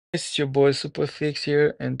It's your boy Superfix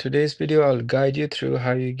here. In today's video, I'll guide you through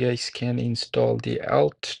how you guys can install the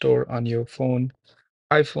AltStore on your phone,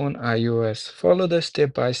 iPhone, iOS. Follow the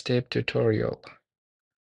step-by-step tutorial.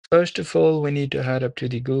 First of all, we need to head up to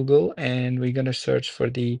the Google and we're going to search for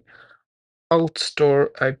the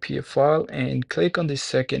AltStore IPA file and click on the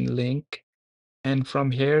second link. And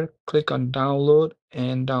from here, click on download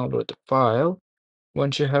and download the file.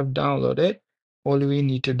 Once you have downloaded, all we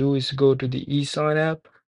need to do is go to the ESign app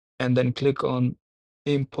and then click on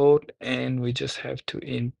import, and we just have to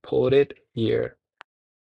import it here.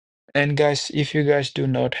 And guys, if you guys do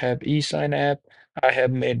not have ESign app, I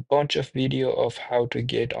have made bunch of video of how to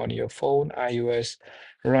get on your phone, iOS,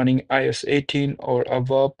 running iOS 18 or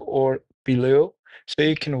above or below. So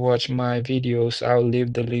you can watch my videos. I'll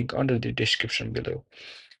leave the link under the description below.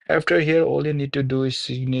 After here, all you need to do is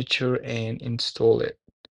signature and install it.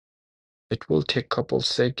 It will take a couple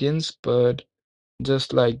seconds, but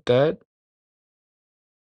just like that,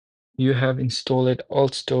 you have installed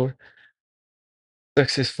AltStore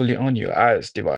successfully on your iOS device.